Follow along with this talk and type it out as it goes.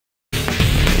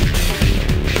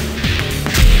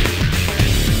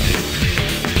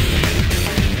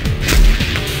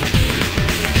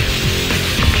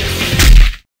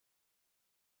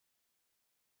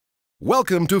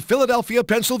Welcome to Philadelphia,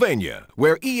 Pennsylvania,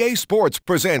 where EA Sports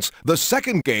presents the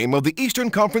second game of the Eastern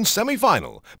Conference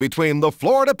semifinal between the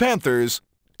Florida Panthers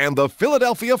and the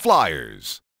Philadelphia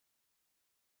Flyers.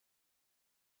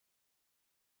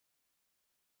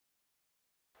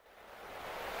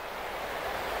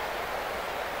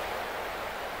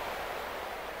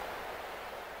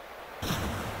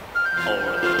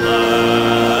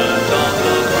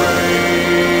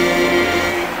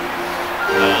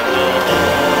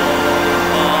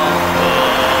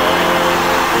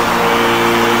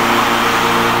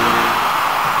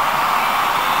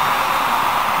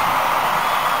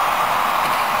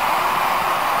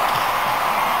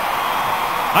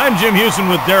 I'm Jim Houston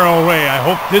with Darryl Ray. I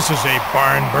hope this is a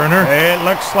barn burner. It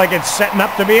looks like it's setting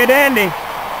up to be a dandy.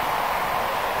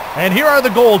 And here are the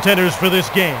goaltenders for this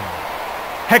game.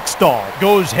 Hextall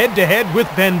goes head-to-head with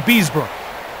Van Beesbroek.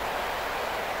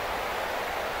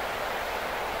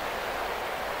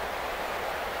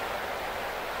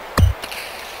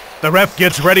 The ref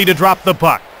gets ready to drop the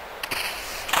puck.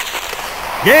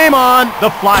 Game on!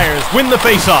 The Flyers win the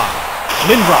faceoff.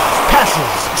 Lindros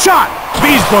passes. Shot!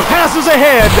 Beesbroek passes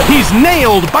ahead. He's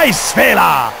nailed by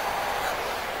Svela.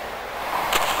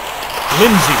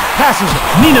 Lindsay passes.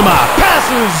 Niinema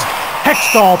passes.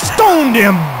 Hextall stoned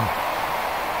him.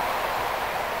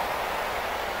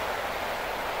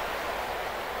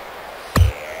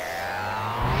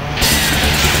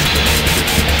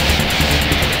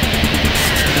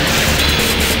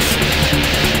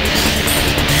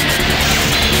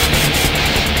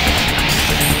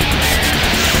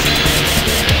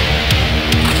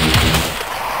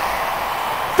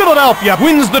 Philadelphia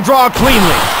wins the draw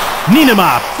cleanly.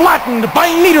 Niinema flattened by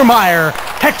Niedermayer.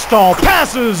 Hextall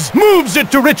passes, moves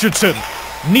it to Richardson.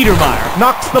 Niedermayer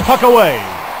knocks the puck away.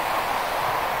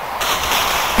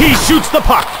 He shoots the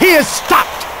puck. He is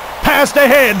stopped. Passed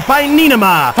ahead by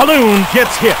Niinema. Falloon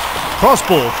gets hit.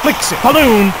 Crossbow flicks it.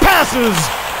 Falloon passes.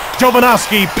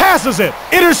 Jovanovski passes it.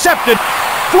 Intercepted.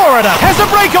 Florida has a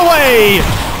breakaway.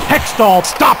 Hextall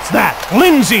stops that.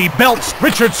 Lindsay belts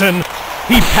Richardson.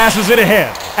 He passes it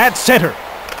ahead. At center,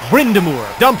 Brind'Amour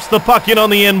dumps the puck in on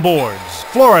the end boards.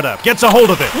 Florida gets a hold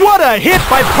of it. What a hit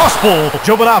by Prospol!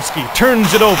 Jovanovski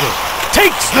turns it over.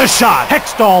 Takes the shot.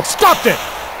 Hextall stopped it.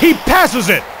 He passes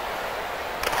it.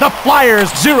 The Flyers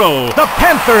 0. The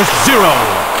Panthers 0.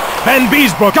 Van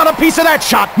Beesbroek got a piece of that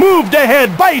shot. Moved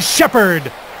ahead by Shepard.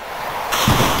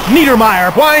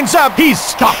 Niedermayer winds up. He's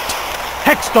stopped.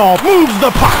 Hextall moves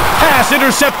the puck. Pass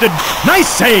intercepted. Nice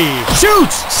save.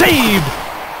 Shoots. Saved.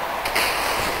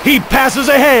 He passes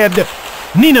ahead.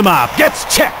 Niinema gets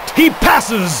checked. He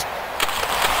passes.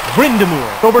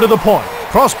 Brind'Amour over to the point.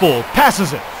 Crossbow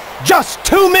passes it. Just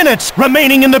 2 minutes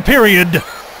remaining in the period.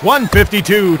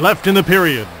 1:52 left in the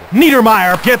period.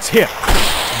 Niedermayer gets hit.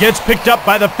 Gets picked up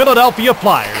by the Philadelphia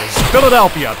Flyers.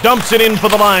 Philadelphia dumps it in for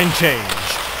the line change.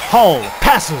 Hull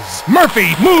passes.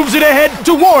 Murphy moves it ahead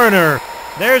to Warner.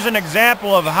 There's an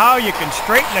example of how you can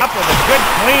straighten it up with a good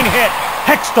clean hit.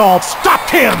 Hextall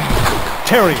stopped him.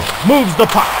 Terry moves the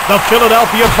puck. The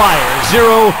Philadelphia Flyers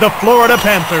 0. The Florida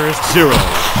Panthers 0.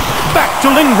 Back to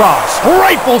Lindros.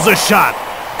 Rifles a shot.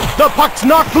 The puck's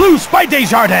knocked loose by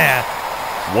Desjardins.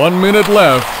 1 minute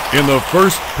left in the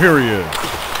first period.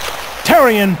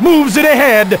 Terrien moves it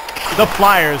ahead. The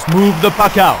Flyers move the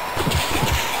puck out.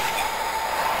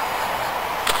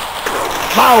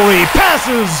 Lowry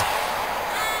passes.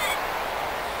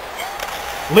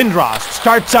 Lindros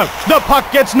starts out. The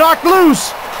puck gets knocked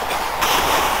loose.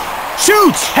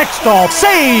 Shoots! Hextall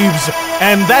saves!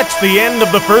 And that's the end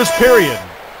of the first period.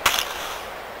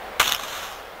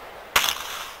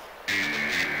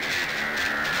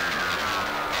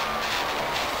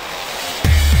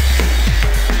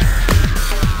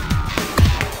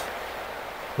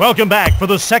 Welcome back for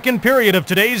the second period of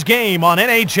today's game on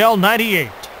NHL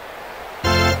 98.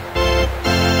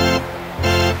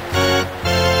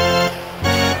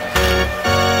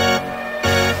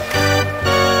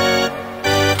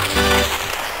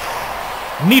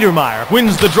 Niedermayer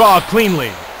wins the draw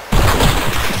cleanly.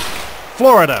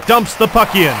 Florida dumps the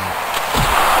puck in.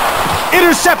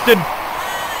 Intercepted.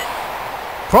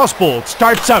 Crossbow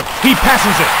starts out. He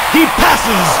passes it. He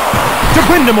passes to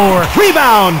Brind'Amour.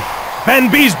 Rebound. Van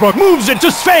Beesbroek moves it to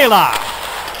Svela.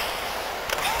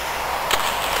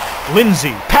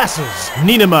 Lindsay passes.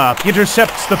 Niinema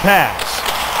intercepts the pass.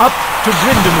 Up to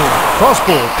Brind'Amour.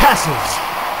 Crossbow passes.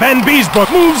 Van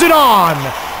Beesbroek moves it on.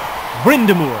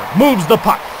 Brind'Amour moves the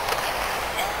puck.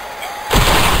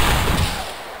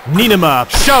 Niinema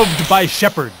shoved by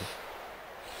Shepard.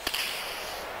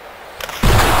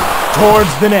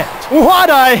 Towards the net. What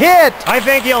a hit! I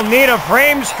think he'll need a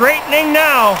frame straightening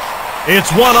now.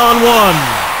 It's one-on-one.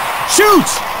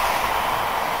 Shoots!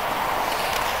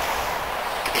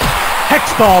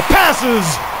 Hextall passes.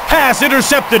 Pass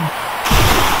intercepted.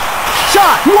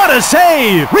 Shot! What a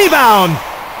save! Rebound!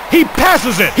 He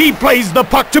passes it. He plays the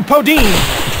puck to Podine.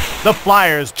 The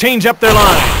Flyers change up their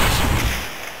lines.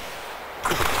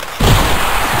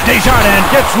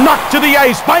 Desjardins gets knocked to the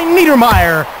ice by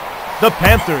Niedermeyer. The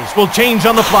Panthers will change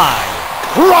on the fly.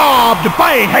 Robbed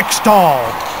by Hextall.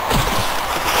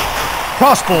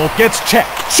 Crossbow gets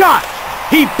checked. Shot!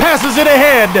 He passes it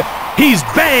ahead. He's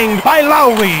banged by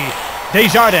Lowry.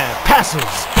 Desjardins passes.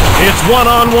 It's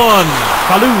one-on-one.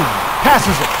 Falloon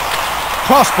passes it.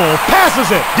 Crossbow passes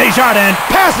it. Desjardins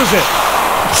passes it.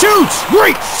 Shoots!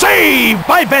 Great save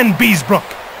by Van Beesbrook.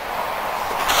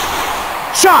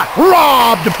 Shot!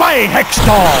 Robbed by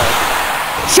Hextall.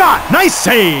 Shot! Nice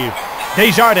save.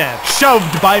 Desjardins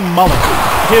shoved by Muller.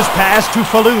 His pass to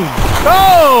Falloon.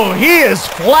 Oh, he is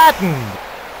flattened.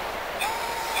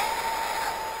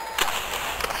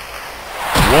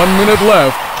 1 minute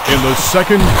left in the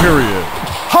second period.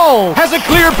 Hull has a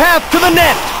clear path to the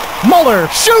net. Muller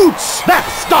shoots.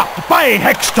 That's stopped by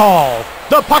Hextall.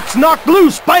 The puck's knocked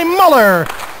loose by Muller.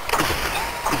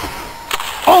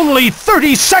 Only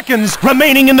 30 seconds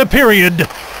remaining in the period.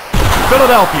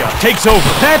 Philadelphia takes over.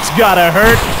 That's gotta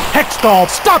hurt. Hextall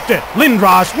stopped it.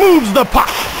 Lindros moves the puck.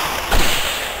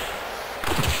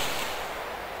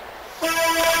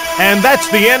 And that's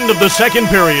the end of the second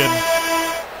period.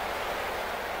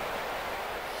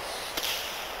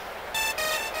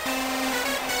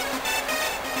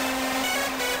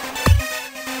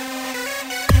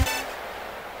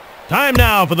 Time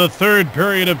now for the third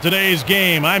period of today's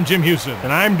game. I'm Jim Hewson.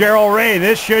 And I'm Darryl Ray.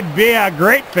 This should be a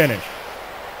great finish.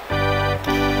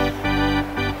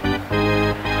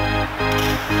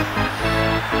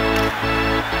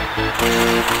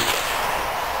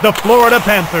 The Florida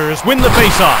Panthers win the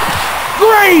faceoff.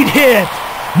 Great hit!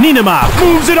 Niedermeyer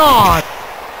moves it on.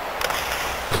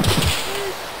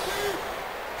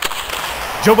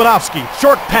 Jovanovski,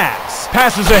 short pass.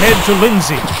 Passes ahead to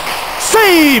Lindsay.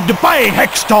 Saved by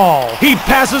Hextall. He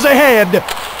passes ahead.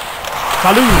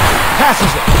 Falloon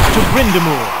passes it to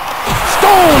Brind'Amour.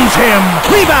 Stones him.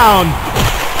 Rebound.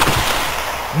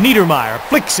 Niedermeyer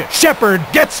flicks it. Shepard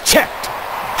gets checked.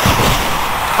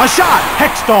 A shot.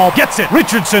 Hextall gets it.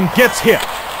 Richardson gets hit.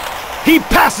 He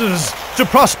passes to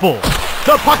Prospol.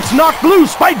 The puck's knocked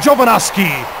loose by Jovanovski.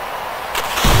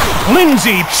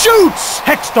 Lindsay shoots.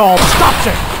 Hextall stops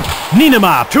it.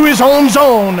 Niedermeyer to his own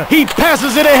zone. He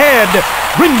passes it ahead.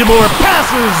 Brind'Amour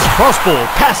passes. Prospol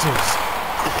passes.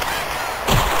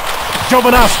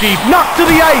 Jovanovski knocked to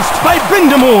the ice by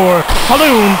Brind'Amour.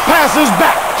 Falloon passes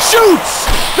back. Shoots.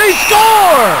 They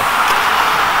score!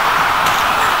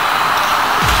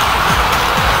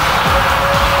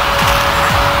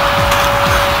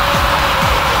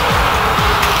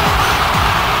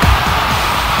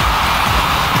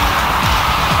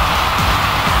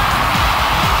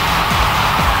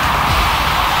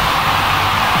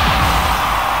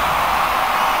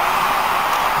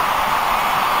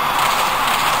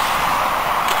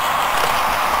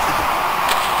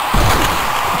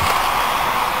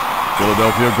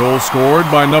 Philadelphia goal scored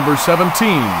by number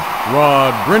 17,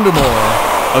 Rod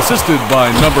Brind'Amour, assisted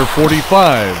by number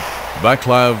 45,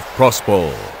 Vaclav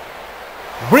Prospol.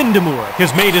 Brind'Amour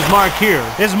has made his mark here.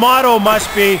 His motto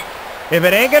must be, if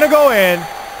it ain't gonna go in,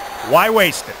 why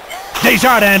waste it?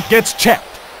 Desjardins gets checked.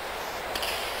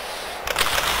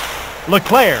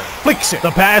 Leclerc flicks it.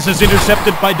 The pass is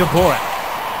intercepted by Dvorak.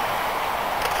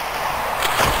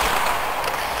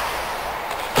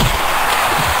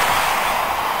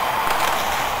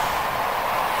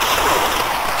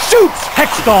 Shoots!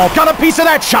 Hextall got a piece of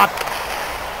that shot.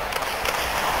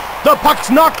 The puck's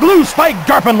knocked loose by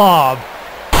Garpenlov.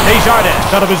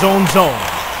 Desjardins out of his own zone.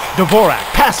 Dvorak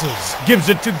passes, gives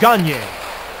it to Gagne.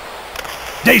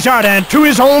 Desjardins to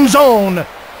his own zone.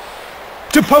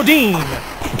 To Podine.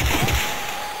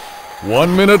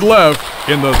 1 minute left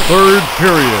in the third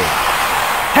period.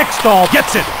 Hextall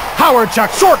gets it.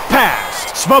 Howardchuk short pass.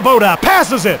 Svoboda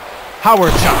passes it.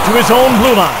 Howardchuk to his own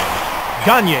blue line.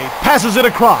 Gagne passes it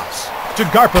across to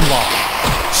Garpenlov.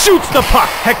 Shoots the puck.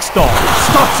 Hextall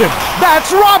stops him.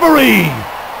 That's robbery!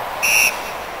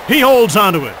 He holds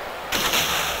onto it.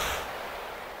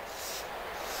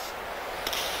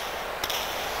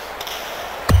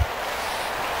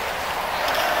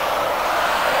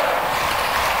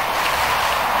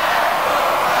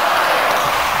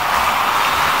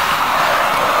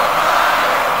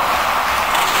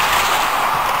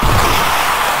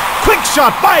 Quick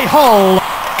shot by Hull.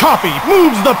 Coffey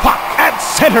moves the puck at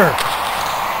center.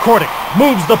 Kordic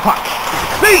moves the puck.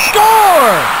 They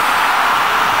score!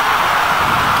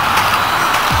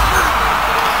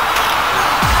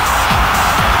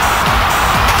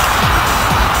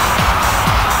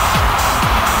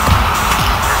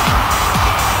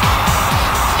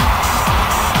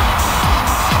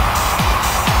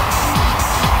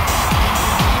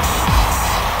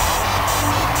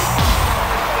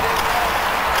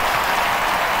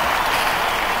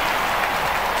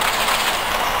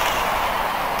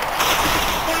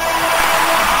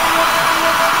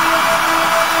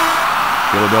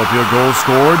 Philadelphia goal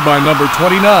scored by number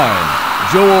 29,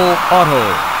 Joel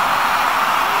Otto.